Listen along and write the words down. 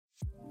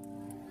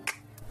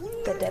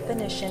The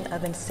definition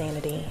of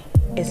insanity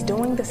is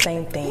doing the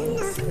same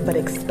things but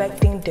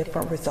expecting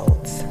different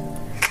results.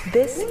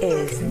 This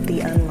is the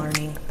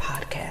Unlearning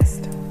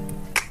Podcast.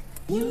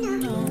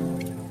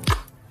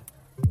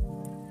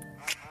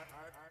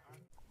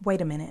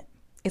 Wait a minute.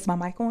 Is my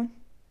mic on?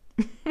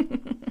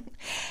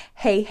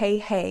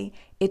 Hey.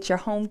 It's your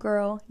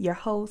homegirl, your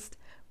host,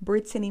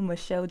 Brittany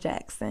Michelle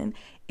Jackson.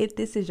 If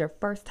this is your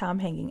first time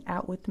hanging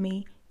out with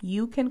me,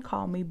 you can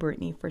call me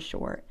Brittany for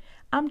short.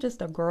 I'm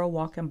just a girl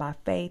walking by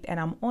faith, and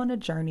I'm on a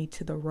journey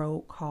to the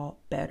road called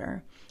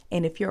better.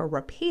 And if you're a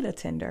repeat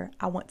attender,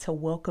 I want to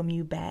welcome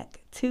you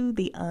back to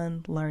the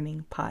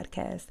Unlearning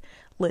Podcast.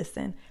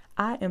 Listen,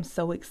 I am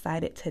so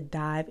excited to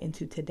dive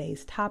into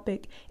today's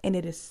topic, and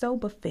it is so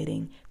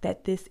befitting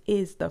that this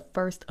is the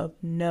 1st of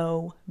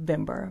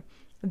November.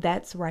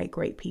 That's right,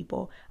 great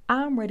people.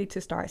 I'm ready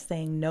to start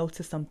saying no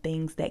to some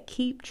things that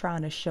keep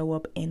trying to show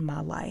up in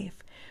my life.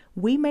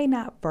 We may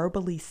not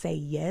verbally say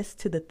yes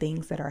to the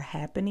things that are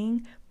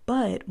happening,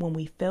 but when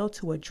we fail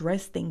to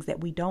address things that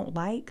we don't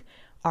like,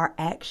 our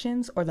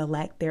actions or the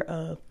lack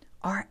thereof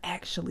are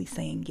actually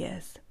saying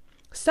yes.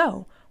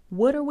 So,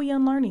 what are we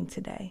unlearning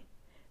today?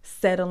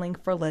 Settling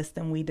for less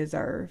than we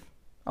deserve.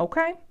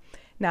 Okay?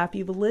 Now, if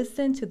you've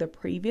listened to the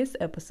previous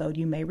episode,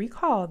 you may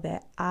recall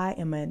that I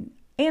am an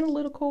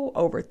analytical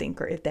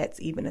overthinker, if that's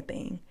even a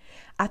thing.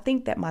 I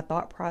think that my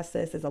thought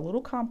process is a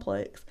little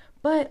complex,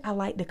 but I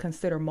like to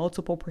consider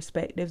multiple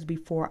perspectives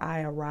before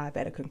I arrive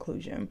at a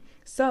conclusion.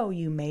 So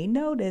you may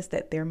notice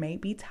that there may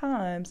be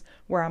times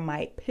where I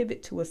might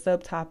pivot to a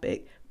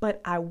subtopic,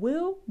 but I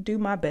will do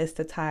my best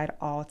to tie it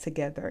all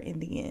together in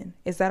the end.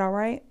 Is that all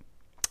right?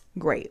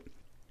 Great.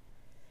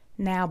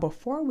 Now,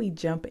 before we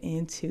jump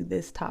into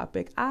this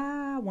topic,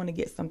 I want to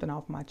get something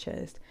off my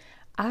chest.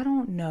 I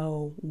don't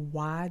know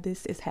why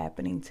this is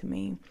happening to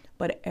me,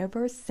 but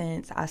ever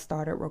since I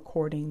started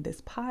recording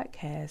this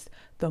podcast,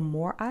 the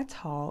more I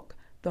talk,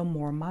 the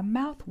more my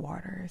mouth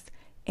waters.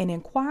 And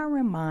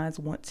inquiring minds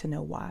want to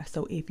know why.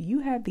 So if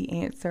you have the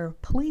answer,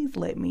 please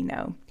let me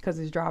know because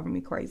it's driving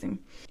me crazy.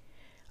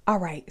 All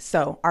right,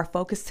 so our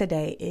focus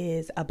today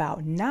is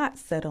about not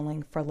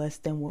settling for less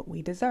than what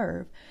we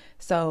deserve.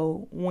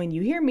 So when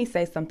you hear me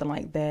say something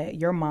like that,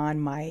 your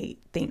mind might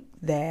think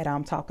that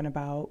I'm talking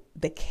about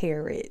the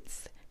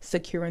carrots,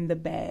 securing the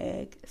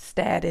bag,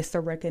 status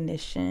or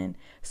recognition,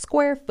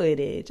 square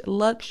footage,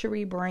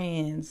 luxury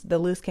brands. The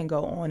list can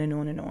go on and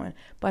on and on.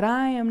 But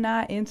I am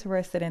not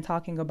interested in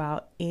talking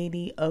about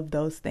any of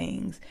those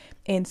things.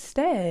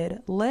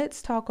 Instead,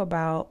 let's talk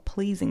about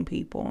pleasing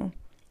people,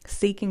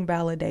 seeking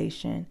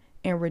validation,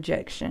 and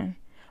rejection.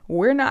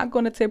 We're not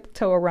going to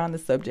tiptoe around the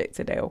subject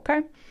today,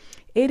 okay?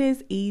 It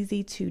is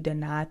easy to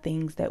deny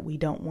things that we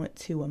don't want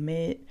to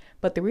admit,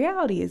 but the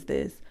reality is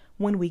this: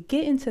 when we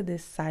get into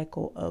this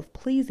cycle of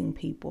pleasing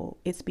people,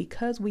 it's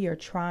because we are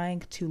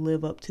trying to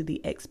live up to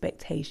the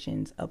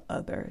expectations of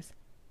others.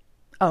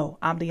 Oh,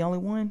 I'm the only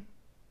one?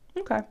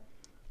 Okay.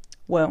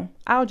 Well,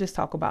 I'll just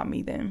talk about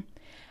me then.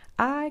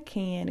 I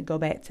can go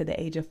back to the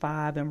age of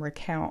 5 and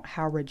recount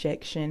how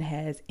rejection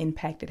has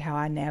impacted how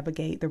I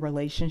navigate the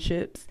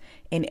relationships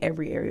in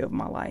every area of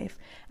my life.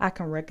 I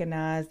can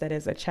recognize that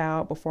as a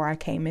child, before I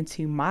came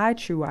into my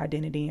true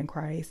identity in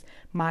Christ,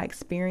 my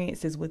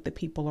experiences with the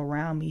people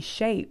around me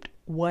shaped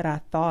what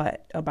I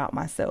thought about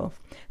myself.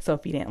 So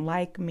if you didn't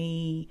like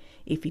me,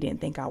 if you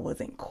didn't think I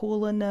wasn't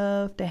cool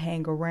enough to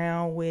hang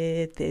around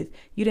with, if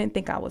you didn't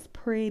think I was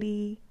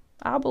pretty,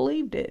 I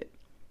believed it.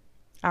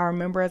 I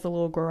remember as a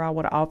little girl, I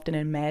would often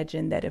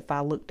imagine that if I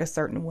looked a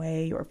certain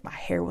way, or if my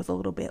hair was a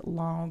little bit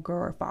longer,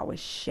 or if I was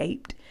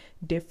shaped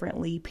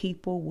differently,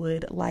 people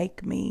would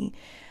like me.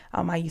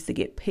 I used to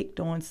get picked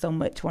on so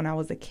much when I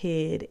was a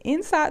kid,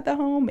 inside the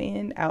home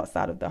and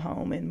outside of the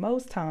home. And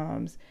most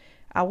times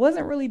I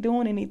wasn't really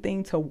doing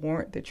anything to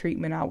warrant the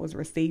treatment I was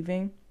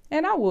receiving.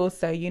 And I will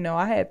say,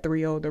 I had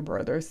 3 older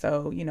brothers,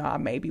 so, I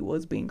maybe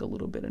was being a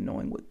little bit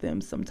annoying with them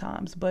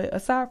sometimes. But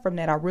aside from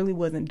that, I really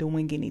wasn't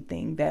doing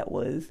anything that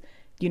was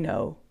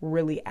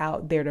really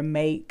out there to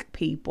make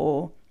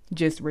people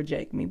just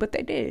reject me, but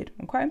they did.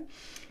 Okay.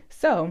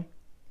 So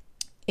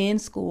in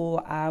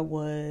school, I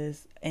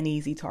was an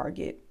easy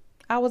target.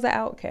 I was an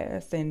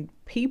outcast, and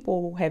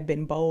people have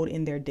been bold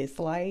in their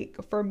dislike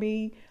for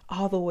me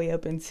all the way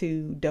up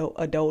into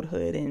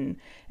adulthood. And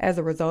as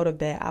a result of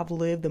that, I've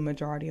lived the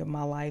majority of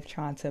my life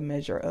trying to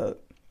measure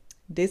up.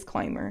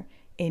 Disclaimer: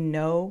 in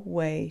no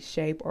way,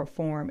 shape, or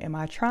form am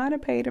I trying to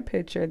paint a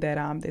picture that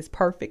I'm this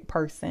perfect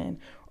person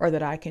or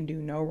that I can do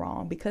no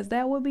wrong, because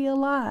that would be a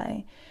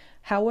lie.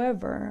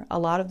 However, a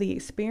lot of the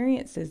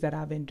experiences that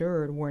I've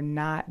endured were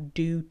not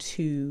due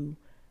to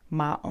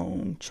my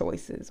own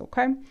choices,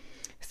 okay?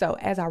 So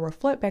as I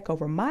reflect back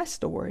over my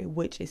story,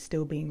 which is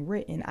still being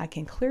written, I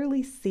can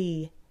clearly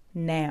see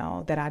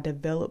now that I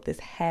developed this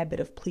habit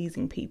of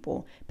pleasing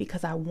people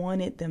because I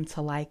wanted them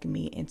to like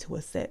me and to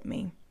accept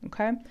me.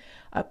 Okay.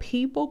 A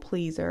people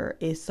pleaser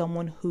is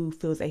someone who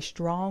feels a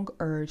strong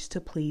urge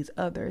to please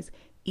others,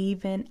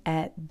 even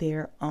at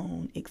their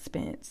own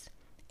expense.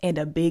 and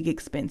a big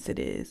expense it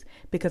is,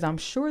 because I'm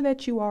sure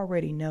that you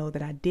already know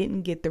that I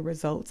didn't get the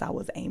results I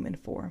was aiming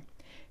for.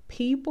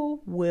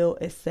 People will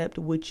accept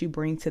what you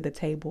bring to the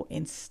table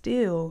and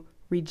still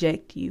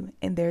reject you,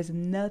 and there's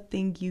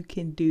nothing you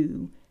can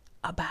do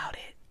about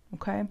it,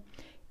 okay?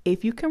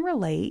 If you can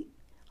relate,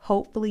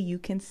 hopefully you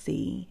can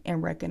see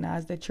and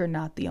recognize that you're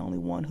not the only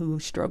one who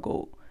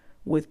struggled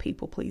with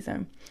people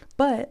pleasing.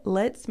 But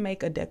let's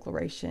make a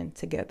declaration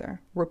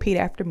together. Repeat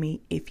after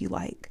me if you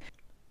like.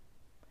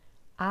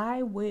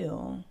 I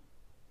will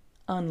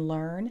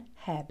unlearn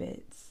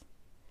habits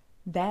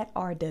that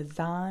are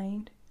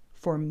designed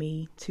for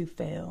me to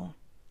fail.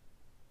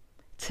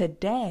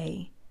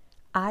 Today,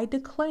 I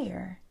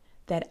declare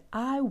that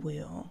I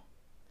will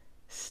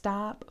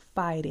stop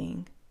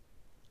fighting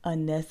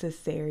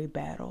unnecessary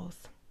battles.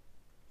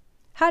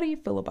 How do you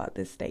feel about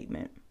this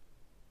statement?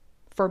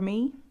 For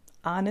me,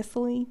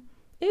 honestly,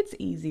 it's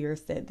easier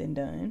said than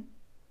done,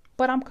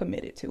 but I'm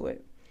committed to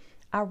it.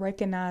 I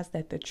recognize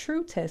that the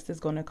true test is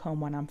going to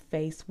come when I'm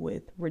faced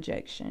with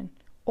rejection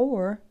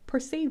or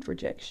perceived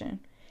rejection.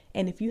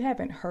 And if you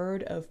haven't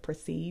heard of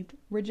perceived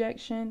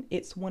rejection,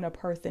 it's when a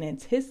person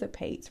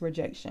anticipates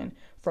rejection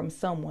from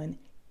someone,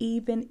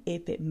 even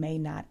if it may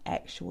not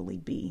actually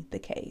be the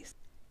case.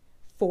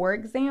 For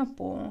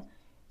example,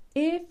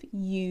 if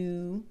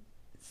you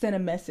send a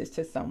message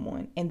to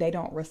someone and they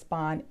don't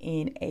respond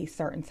in a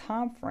certain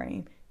time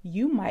frame,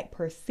 you might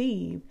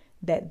perceive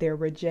that they're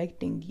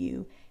rejecting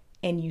you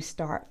and you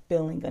start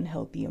feeling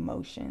unhealthy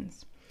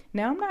emotions.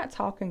 Now, I'm not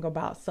talking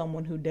about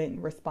someone who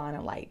didn't respond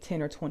in like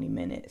 10 or 20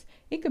 minutes.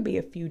 It could be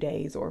a few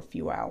days or a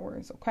few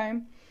hours,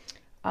 okay?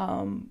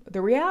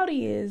 The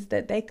reality is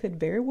that they could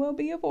very well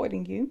be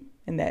avoiding you,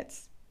 and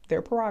that's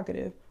their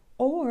prerogative,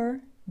 or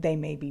they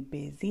may be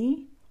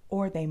busy,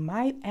 or they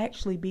might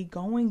actually be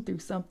going through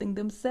something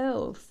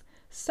themselves.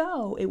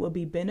 So it would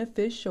be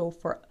beneficial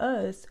for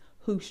us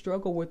who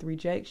struggle with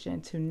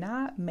rejection to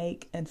not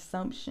make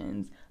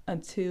assumptions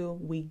until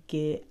we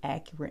get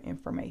accurate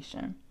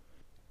information.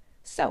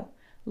 So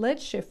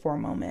let's shift for a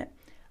moment.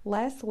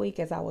 Last week,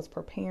 as I was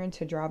preparing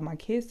to drive my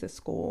kids to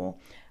school,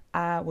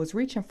 I was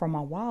reaching for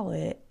my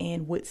wallet,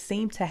 and what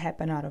seemed to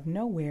happen out of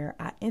nowhere,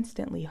 I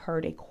instantly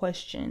heard a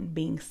question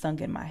being sung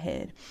in my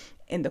head.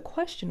 And the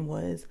question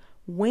was,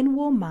 when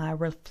will my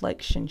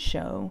reflection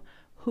show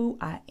who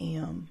I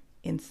am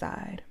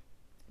inside?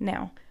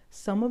 Now,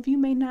 some of you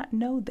may not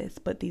know this,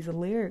 but these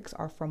lyrics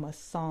are from a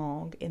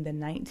song in the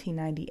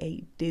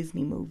 1998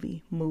 Disney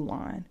movie,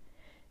 Mulan.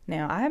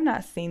 Now, I have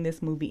not seen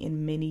this movie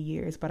in many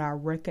years, but I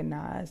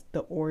recognize the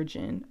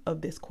origin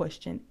of this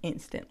question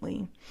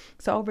instantly.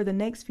 So over the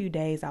next few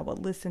days, I would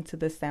listen to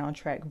the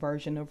soundtrack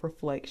version of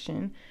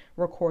Reflection,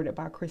 recorded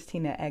by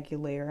Christina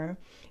Aguilera,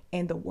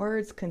 and the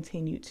words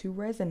continued to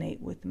resonate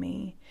with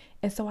me.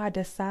 And so I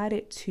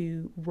decided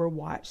to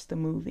rewatch the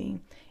movie,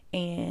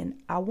 and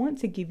I want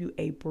to give you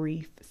a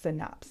brief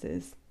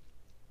synopsis.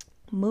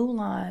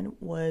 Mulan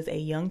was a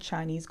young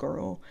Chinese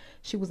girl.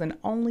 She was an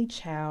only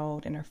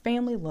child and her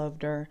family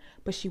loved her,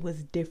 but she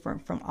was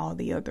different from all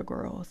the other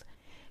girls.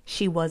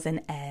 She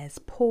wasn't as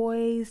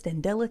poised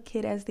and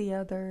delicate as the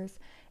others,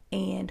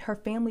 and her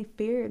family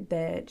feared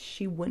that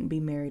she wouldn't be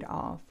married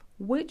off,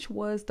 which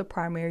was the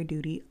primary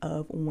duty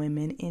of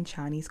women in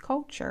Chinese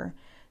culture,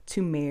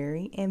 to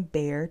marry and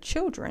bear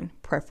children,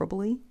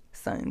 preferably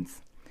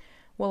sons.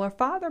 Well, her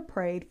father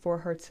prayed for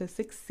her to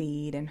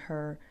succeed, and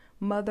her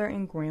mother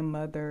and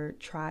grandmother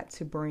tried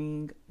to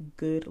bring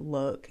good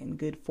luck and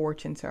good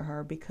fortune to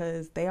her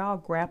because they all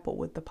grappled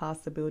with the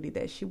possibility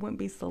that she wouldn't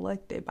be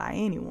selected by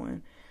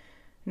anyone.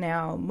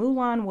 Now,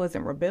 Mulan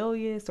wasn't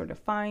rebellious or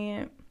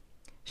defiant.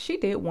 She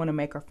did want to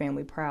make her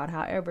family proud.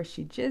 However,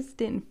 she just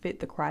didn't fit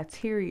the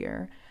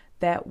criteria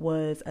that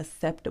was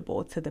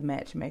acceptable to the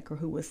matchmaker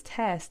who was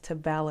tasked to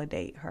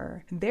validate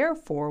her.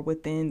 Therefore,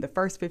 within the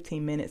first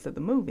 15 minutes of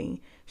the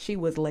movie, she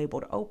was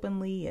labeled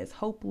openly as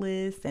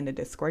hopeless and a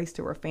disgrace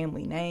to her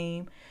family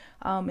name.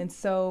 And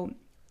so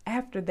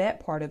after that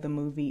part of the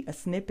movie, a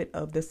snippet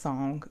of the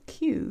song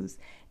cues.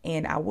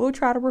 And I will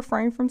try to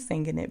refrain from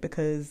singing it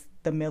because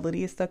the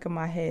melody is stuck in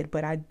my head,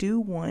 but I do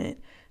want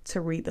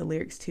to read the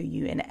lyrics to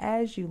you. And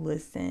as you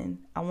listen,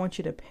 I want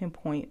you to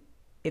pinpoint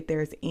if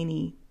there's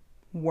any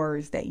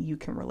words that you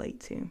can relate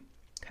to.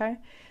 Okay?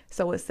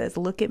 So it says,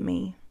 look at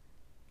me.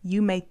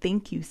 You may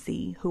think you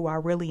see who I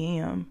really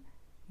am,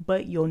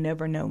 but you'll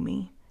never know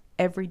me.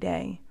 Every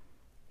day,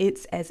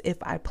 it's as if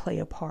I play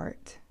a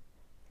part.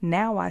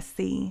 Now I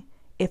see,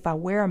 if I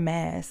wear a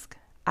mask,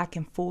 I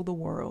can fool the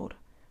world,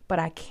 but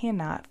I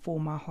cannot fool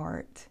my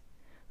heart.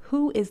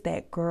 Who is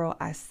that girl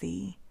I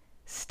see,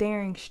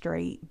 staring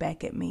straight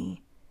back at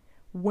me?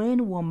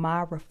 When will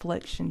my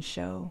reflection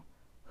show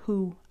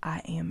who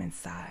I am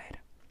inside?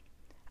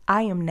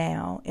 I am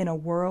now in a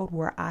world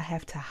where I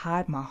have to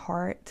hide my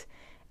heart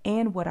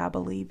and what I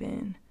believe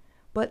in,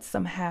 but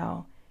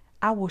somehow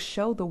I will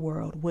show the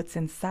world what's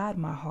inside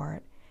my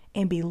heart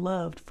and be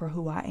loved for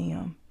who I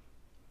am.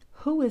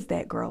 Who is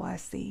that girl I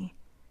see,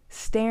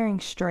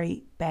 staring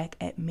straight back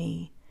at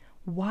me?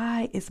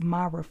 Why is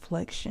my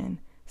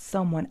reflection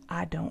someone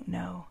I don't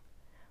know?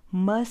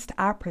 Must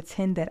I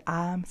pretend that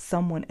I'm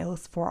someone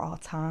else for all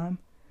time?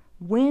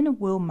 When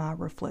will my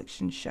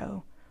reflection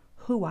show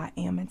who I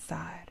am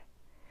inside?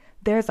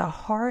 There's a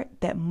heart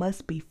that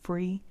must be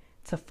free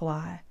to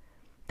fly,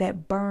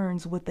 that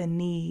burns with a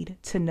need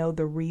to know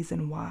the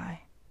reason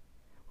why.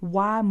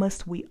 Why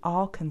must we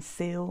all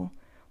conceal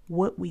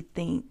what we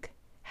think,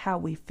 how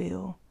we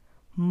feel?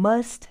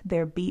 Must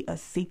there be a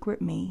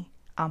secret me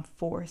I'm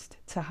forced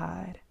to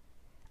hide?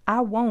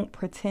 I won't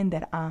pretend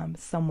that I'm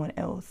someone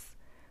else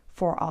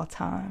for all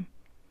time.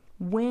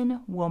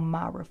 When will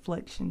my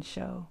reflection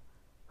show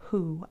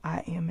who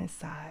I am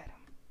inside?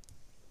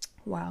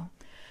 Wow.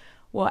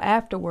 Well,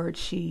 afterwards,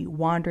 she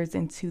wanders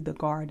into the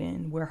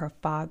garden where her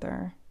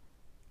father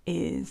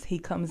is. He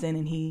comes in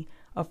and he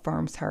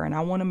affirms her. And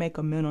I want to make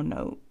a mental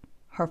note.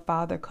 Her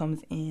father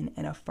comes in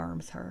and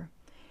affirms her.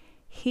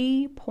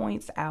 He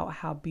points out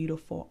how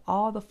beautiful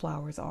all the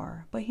flowers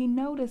are, but he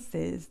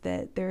notices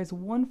that there's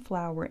one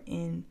flower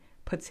in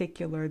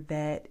particular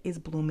that is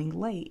blooming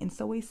late. And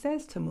so he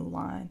says to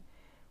Mulan,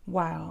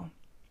 wow,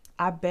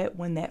 I bet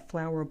when that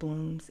flower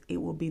blooms,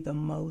 it will be the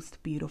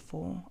most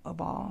beautiful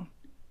of all.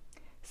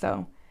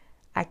 So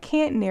I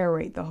can't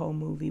narrate the whole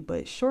movie,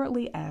 but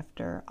shortly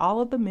after,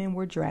 all of the men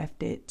were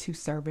drafted to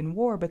serve in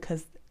war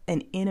because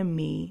an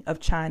enemy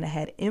of China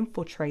had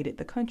infiltrated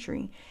the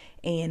country.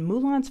 And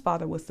Mulan's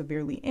father was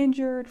severely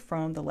injured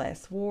from the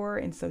last war,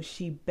 and so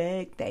she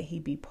begged that he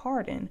be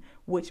pardoned,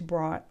 which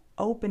brought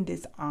open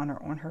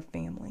dishonor on her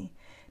family.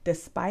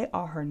 Despite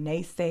all her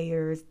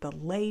naysayers, the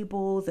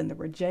labels, and the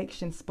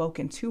rejection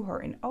spoken to her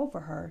and over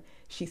her,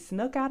 she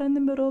snuck out in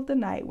the middle of the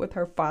night with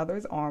her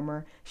father's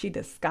armor. She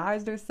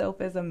disguised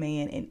herself as a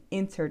man and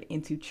entered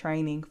into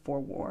training for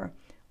war,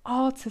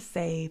 all to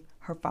save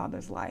her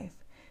father's life.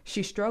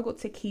 She struggled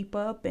to keep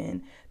up,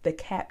 and the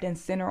captain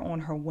sent her on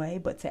her way,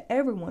 but to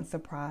everyone's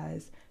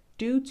surprise,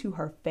 due to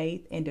her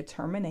faith and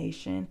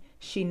determination,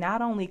 she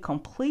not only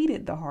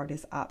completed the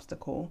hardest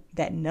obstacle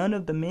that none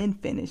of the men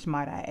finished,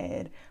 might I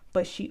add,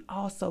 but she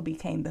also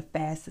became the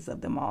fastest of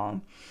them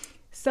all.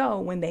 So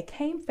when they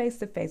came face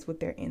to face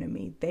with their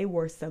enemy, they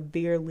were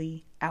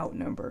severely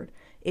outnumbered.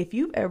 If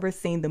you've ever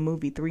seen the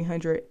movie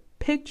 300,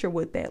 picture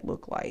what that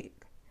looked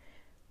like.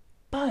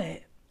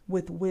 But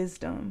with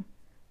wisdom,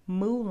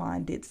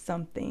 Mulan did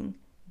something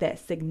that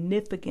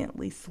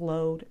significantly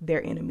slowed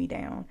their enemy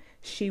down.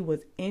 She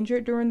was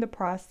injured during the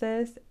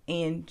process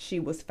and she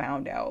was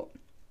found out.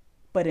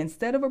 But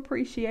instead of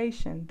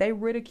appreciation, they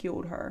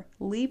ridiculed her,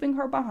 leaving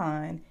her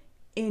behind,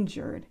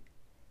 injured,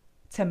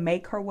 to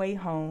make her way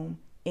home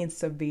in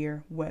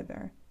severe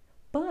weather.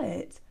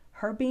 But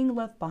her being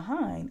left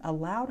behind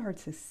allowed her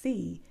to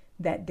see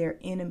that their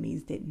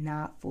enemies did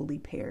not fully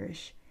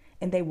perish,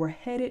 and they were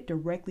headed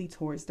directly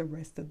towards the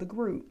rest of the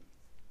group.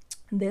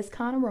 This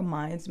kind of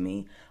reminds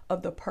me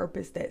of the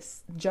purpose that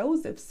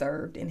Joseph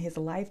served in his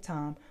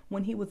lifetime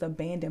when he was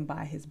abandoned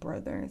by his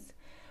brothers.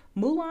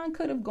 Mulan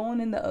could have gone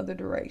in the other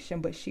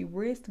direction, but she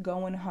risked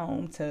going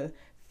home to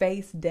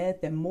face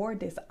death and more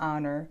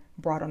dishonor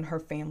brought on her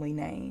family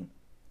name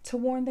to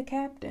warn the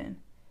captain.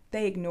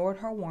 They ignored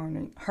her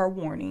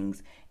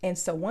warnings, and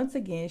so once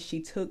again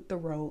she took the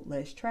road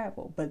less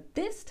traveled. But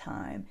this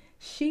time,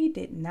 she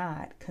did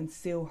not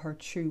conceal her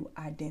true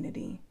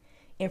identity.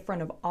 In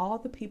front of all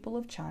the people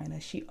of China,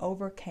 she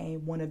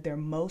overcame one of their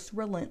most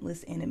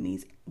relentless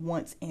enemies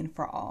once and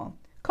for all.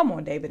 Come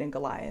on, David and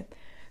Goliath.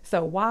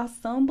 So while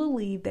some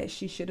believe that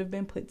she should have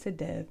been put to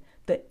death,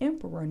 the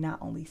emperor not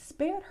only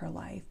spared her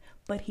life,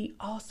 but he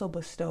also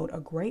bestowed a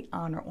great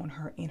honor on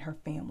her and her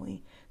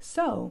family.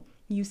 So,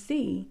 you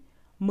see,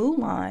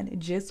 Mulan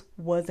just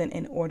wasn't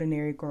an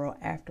ordinary girl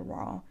after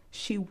all.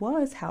 She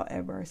was,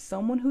 however,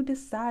 someone who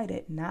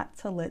decided not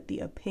to let the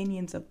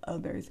opinions of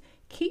others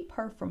keep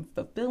her from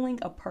fulfilling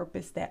a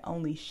purpose that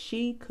only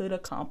she could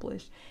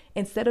accomplish.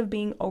 Instead of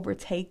being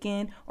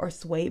overtaken or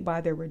swayed by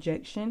their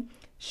rejection,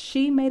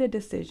 she made a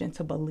decision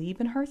to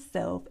believe in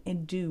herself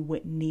and do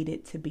what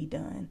needed to be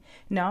done.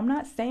 Now, I'm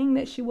not saying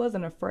that she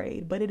wasn't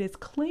afraid, but it is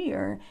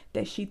clear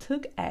that she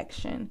took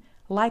action.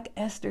 Like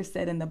Esther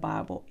said in the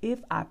Bible,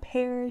 if I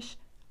perish,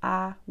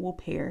 I will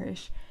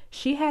perish.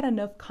 She had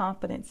enough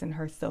confidence in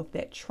herself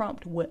that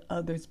trumped what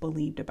others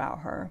believed about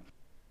her.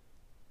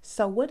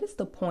 So what is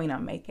the point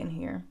I'm making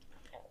here?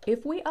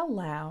 If we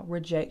allow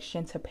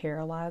rejection to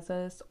paralyze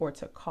us or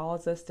to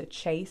cause us to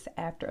chase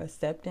after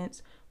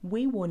acceptance,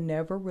 we will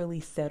never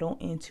really settle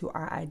into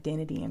our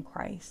identity in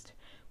Christ.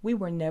 We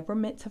were never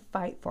meant to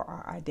fight for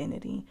our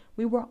identity.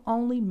 We were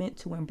only meant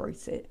to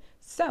embrace it.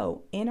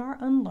 So in our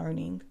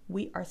unlearning,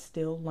 we are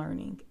still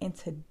learning. And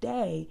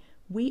today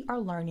we are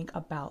learning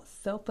about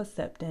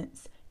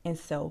self-acceptance and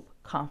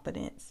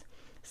self-confidence.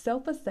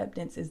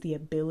 Self-acceptance is the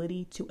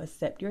ability to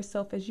accept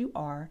yourself as you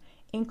are,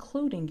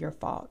 including your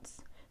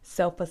faults.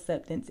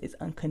 Self-acceptance is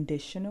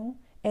unconditional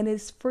and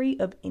is free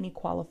of any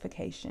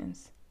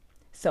qualifications.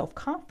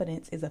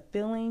 Self-confidence is a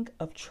feeling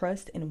of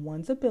trust in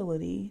one's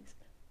abilities,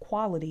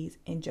 qualities,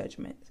 and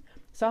judgments.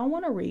 So I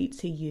want to read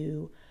to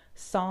you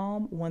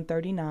Psalm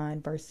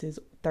 139 verses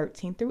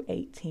 13 through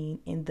 18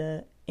 in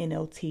the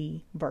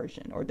NLT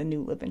version, or the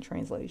New Living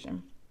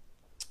Translation.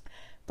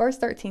 Verse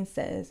 13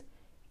 says,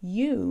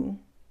 you,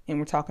 and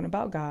we're talking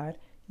about God,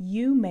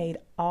 you made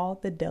all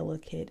the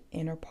delicate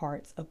inner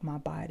parts of my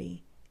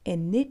body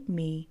and knit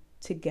me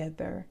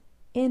together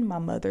in my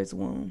mother's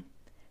womb.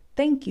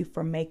 Thank you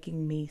for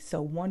making me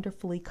so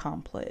wonderfully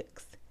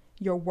complex.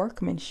 Your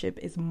workmanship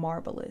is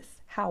marvelous.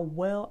 How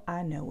well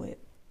I know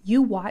it.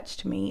 You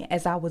watched me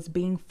as I was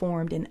being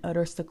formed in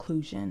utter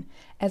seclusion,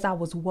 as I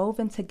was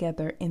woven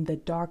together in the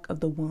dark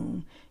of the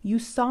womb. You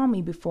saw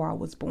me before I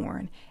was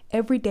born.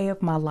 Every day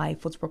of my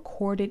life was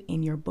recorded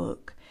in your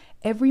book.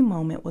 Every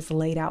moment was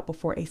laid out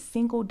before a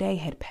single day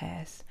had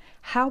passed.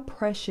 How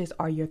precious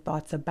are your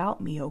thoughts about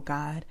me, O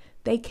God.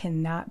 They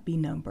cannot be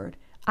numbered.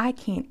 I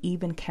can't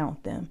even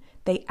count them.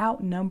 They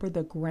outnumber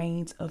the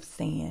grains of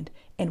sand.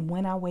 And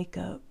when I wake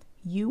up,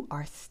 you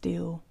are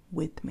still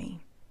with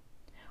me.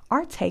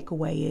 Our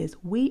takeaway is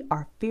we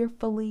are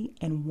fearfully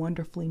and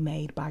wonderfully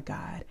made by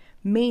God,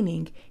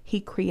 meaning He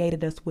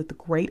created us with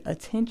great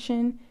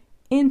attention,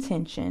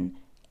 intention,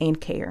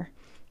 and care.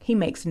 He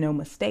makes no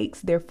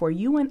mistakes. Therefore,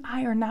 you and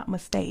I are not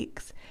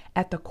mistakes.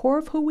 At the core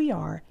of who we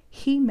are,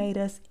 He made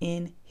us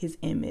in His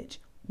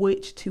image,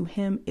 which to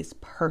Him is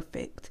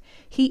perfect.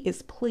 He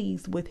is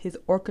pleased with His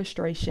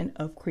orchestration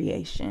of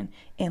creation.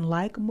 And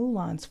like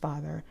Mulan's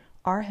father,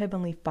 our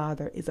Heavenly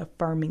Father is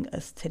affirming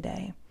us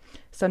today.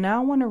 So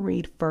now I want to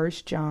read 1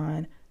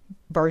 John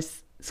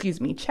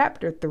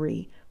chapter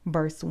 3,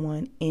 verse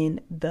 1 in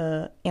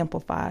the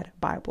Amplified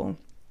Bible.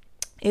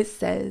 It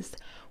says,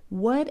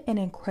 what an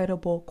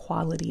incredible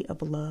quality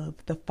of love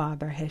the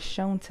Father has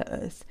shown to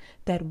us,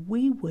 that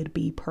we would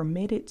be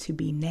permitted to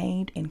be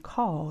named and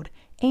called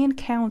and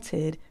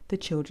counted the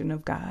children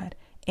of God.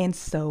 And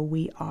so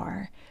we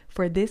are.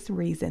 For this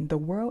reason, the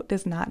world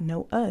does not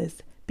know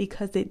us,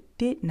 because it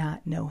did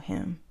not know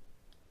Him.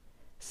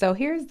 So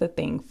here's the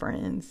thing,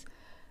 friends.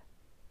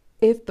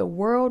 If the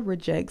world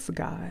rejects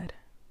God,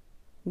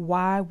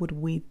 why would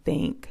we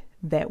think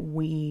that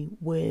we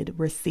would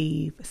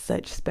receive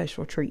such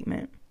special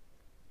treatment?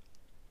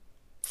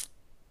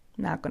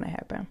 Not going to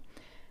happen.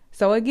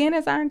 So again,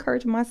 as I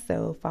encourage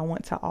myself, I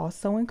want to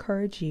also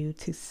encourage you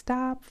to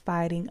stop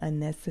fighting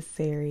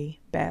unnecessary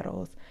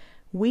battles.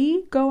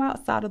 We go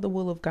outside of the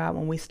will of God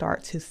when we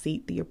start to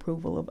seek the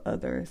approval of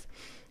others.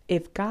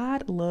 If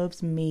God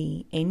loves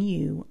me and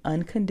you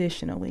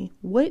unconditionally,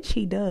 which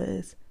He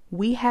does,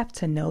 we have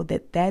to know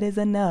that that is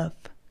enough.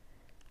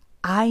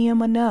 I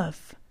am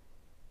enough.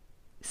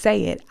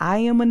 Say it. I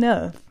am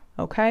enough.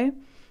 Okay?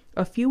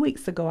 A few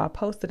weeks ago, I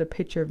posted a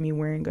picture of me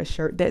wearing a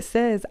shirt that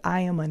says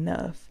I am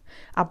enough.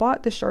 I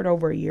bought the shirt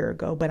over a year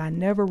ago, but I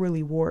never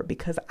really wore it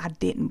because I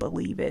didn't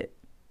believe it.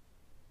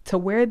 To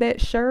wear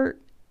that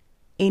shirt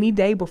any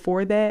day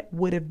before that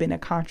would have been a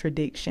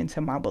contradiction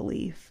to my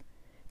belief.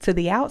 To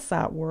the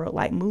outside world,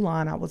 like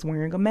Mulan, I was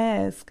wearing a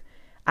mask.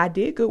 I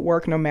did good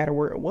work no matter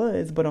where it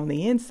was, but on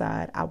the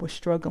inside, I was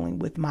struggling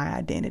with my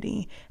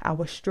identity. I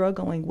was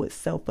struggling with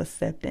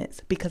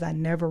self-acceptance because I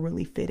never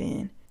really fit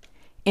in.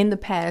 In the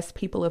past,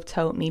 people have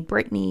told me,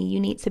 Brittany, you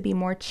need to be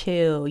more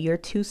chill. You're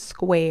too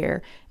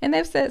square. And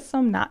they've said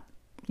some not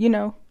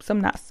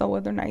so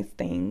other nice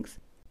things.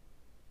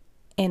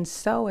 And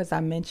so, as I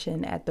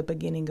mentioned at the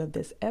beginning of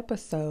this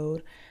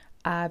episode,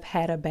 I've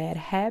had a bad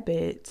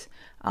habit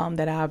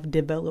that I've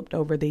developed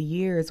over the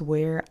years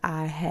where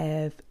I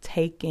have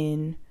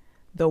taken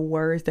the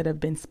words that have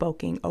been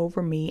spoken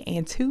over me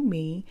and to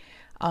me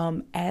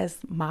as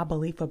my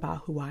belief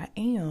about who I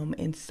am.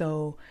 And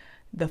so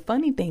the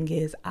funny thing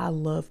is I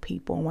love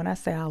people. And when I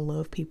say I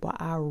love people,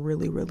 I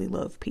really, really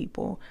love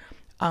people.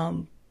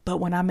 But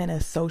when I'm in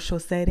a social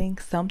setting,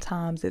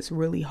 sometimes it's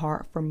really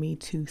hard for me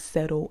to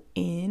settle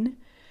in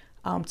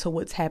to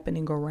what's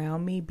happening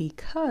around me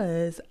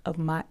because of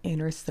my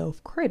inner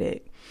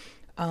self-critic.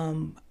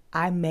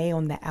 I may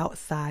on the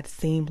outside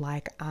seem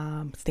like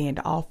I'm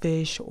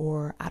standoffish,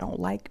 or I don't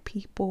like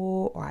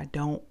people, or I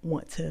don't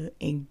want to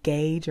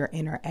engage or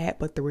interact.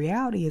 But the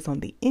reality is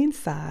on the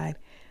inside,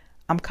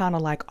 I'm kind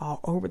of like all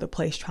over the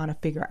place trying to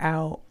figure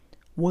out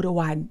what do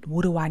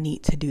I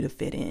need to do to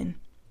fit in.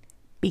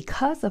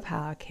 Because of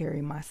how I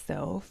carry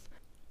myself,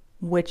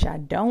 which I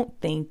don't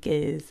think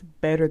is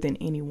better than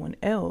anyone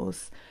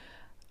else,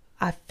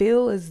 I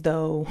feel as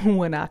though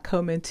when I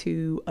come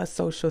into a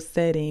social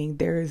setting,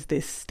 there is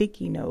this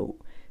sticky note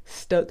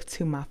stuck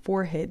to my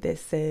forehead that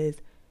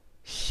says,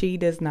 she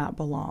does not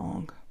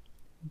belong.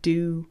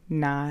 Do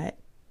not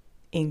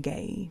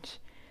engage.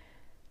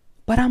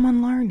 But I'm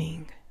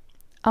unlearning.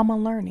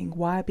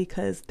 Why?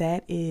 Because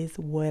that is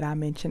what I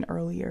mentioned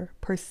earlier,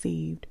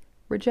 perceived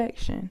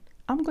rejection.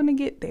 I'm going to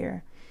get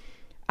there.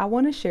 I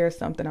want to share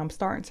something. I'm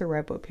starting to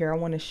wrap up here. I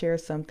want to share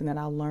something that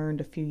I learned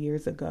a few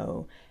years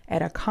ago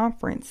at a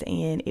conference,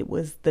 and it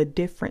was the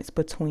difference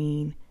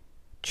between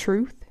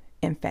truth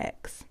and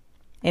facts.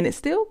 And it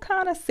still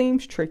kind of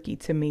seems tricky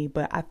to me,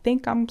 but I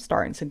think I'm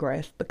starting to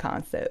grasp the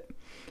concept.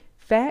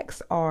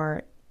 Facts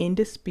are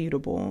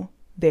indisputable.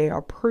 They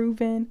are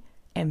proven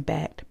and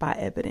backed by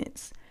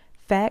evidence.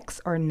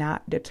 Facts are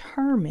not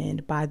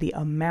determined by the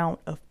amount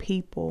of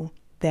people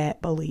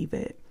that believe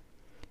it.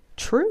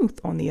 Truth,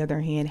 on the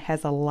other hand,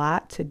 has a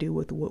lot to do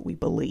with what we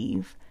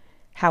believe,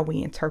 how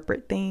we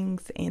interpret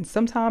things, and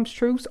sometimes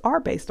truths are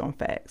based on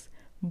facts.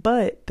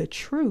 But the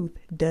truth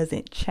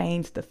doesn't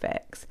change the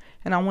facts.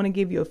 And I want to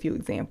give you a few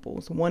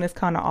examples. One is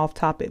kind of off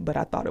topic, but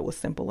I thought it was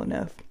simple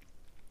enough.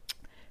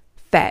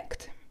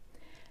 Fact: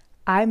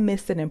 I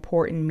missed an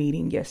important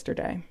meeting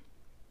yesterday.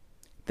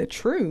 The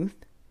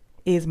truth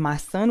is my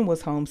son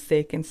was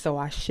homesick, and so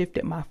I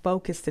shifted my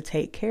focus to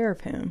take care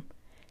of him.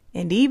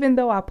 And even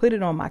though I put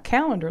it on my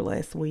calendar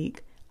last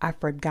week, I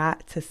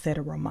forgot to set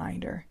a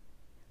reminder.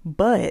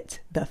 But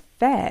the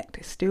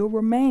fact still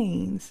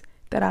remains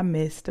that I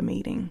missed a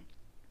meeting.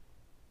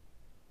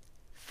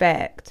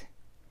 Fact: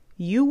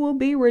 you will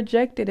be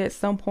rejected at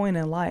some point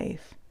in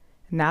life.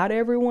 Not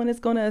everyone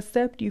is going to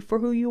accept you for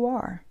who you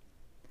are.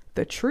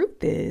 The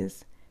truth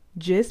is,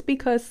 just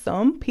because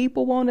some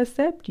people won't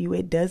accept you,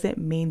 it doesn't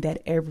mean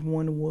that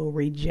everyone will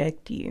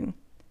reject you.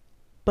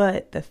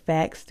 But the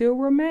fact still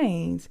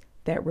remains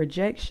that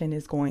rejection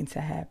is going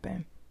to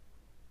happen.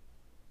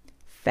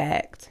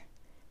 Fact: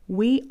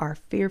 we are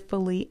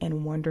fearfully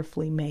and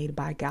wonderfully made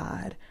by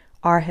God,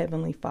 our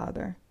Heavenly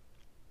Father.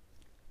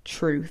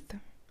 Truth: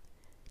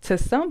 to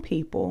some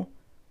people,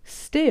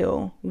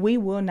 still, we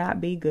will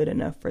not be good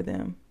enough for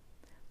them.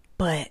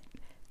 But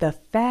the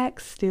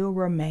fact still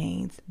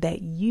remains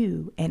that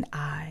you and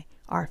I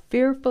are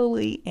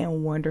fearfully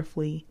and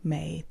wonderfully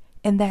made,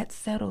 and that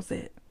settles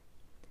it.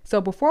 So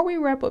before we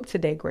wrap up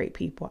today, great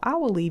people, I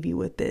will leave you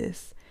with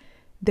this.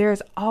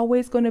 There's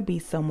always going to be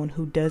someone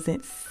who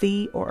doesn't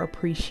see or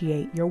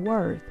appreciate your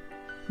worth.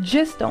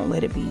 Just don't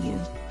let it be you.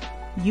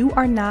 You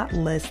are not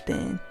less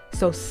than.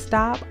 So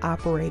stop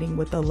operating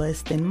with a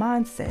less than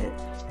mindset.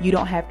 You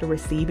don't have to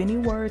receive any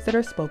words that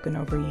are spoken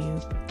over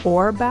you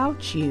or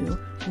about you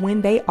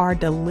when they are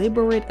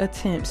deliberate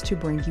attempts to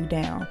bring you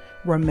down.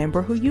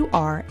 Remember who you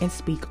are and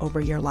speak over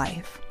your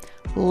life.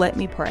 Let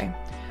me pray.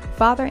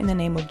 Father, in the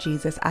name of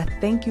Jesus, I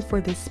thank you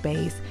for this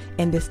space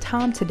and this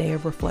time today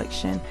of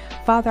reflection.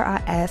 Father, I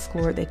ask,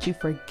 Lord, that you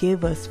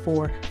forgive us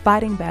for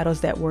fighting battles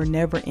that were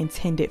never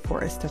intended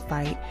for us to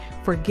fight.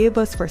 Forgive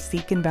us for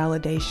seeking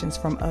validations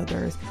from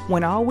others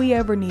when all we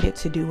ever needed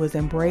to do was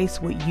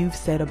embrace what you've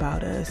said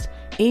about us.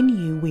 In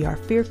you, we are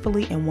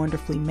fearfully and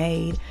wonderfully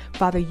made.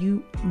 Father,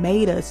 you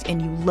made us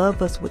and you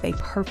love us with a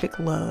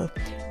perfect love,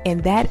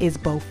 and that is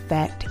both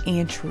fact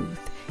and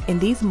truth. In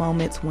these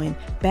moments when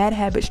bad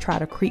habits try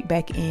to creep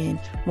back in,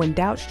 when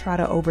doubts try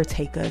to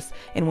overtake us,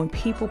 and when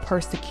people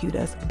persecute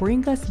us,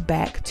 bring us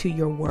back to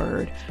your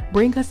word.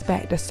 Bring us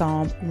back to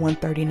Psalm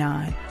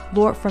 139.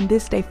 Lord, from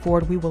this day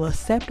forward, we will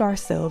accept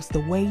ourselves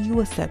the way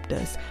you accept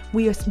us.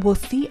 We will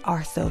see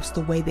ourselves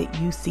the way that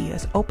you see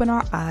us. Open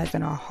our eyes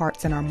and our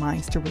hearts and our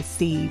minds to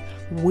receive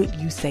what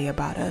you say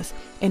about us.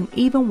 And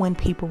even when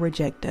people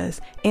reject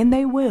us, and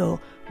they will,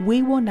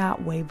 we will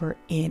not waver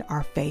in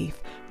our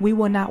faith. We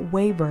will not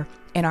waver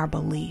in our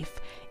belief.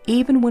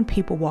 Even when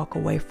people walk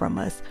away from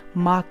us,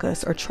 mock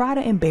us, or try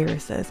to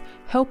embarrass us,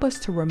 help us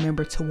to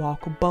remember to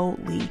walk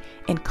boldly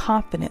and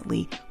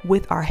confidently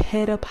with our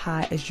head up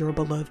high as your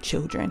beloved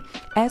children.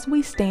 As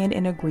we stand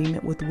in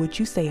agreement with what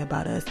you say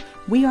about us,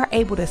 we are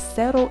able to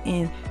settle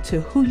into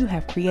who you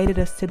have created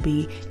us to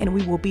be, and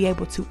we will be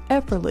able to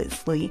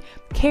effortlessly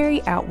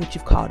carry out what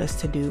you've called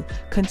us to do.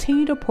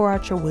 Continue to pour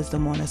out your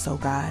wisdom on us, oh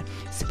God.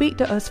 Speak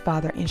to us,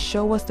 Father, and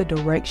show us the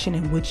direction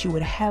in which you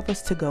would have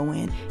us to go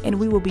in, and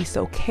we will be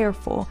so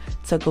careful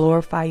to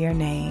glorify your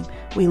name.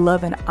 We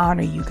love and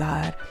honor you,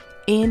 God.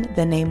 In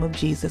the name of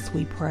Jesus,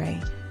 we pray.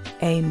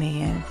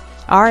 Amen.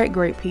 All right,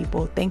 great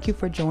people. Thank you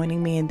for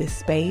joining me in this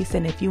space.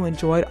 And if you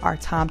enjoyed our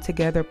time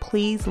together,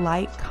 please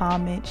like,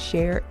 comment,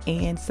 share,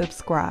 and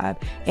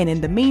subscribe. And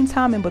in the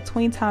meantime, in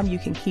between time, you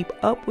can keep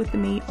up with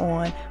me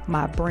on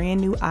my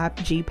brand new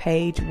IG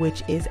page,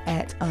 which is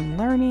at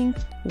Unlearning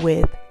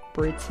with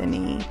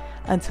Brittany.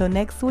 Until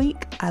next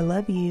week, I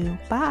love you.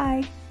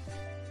 Bye.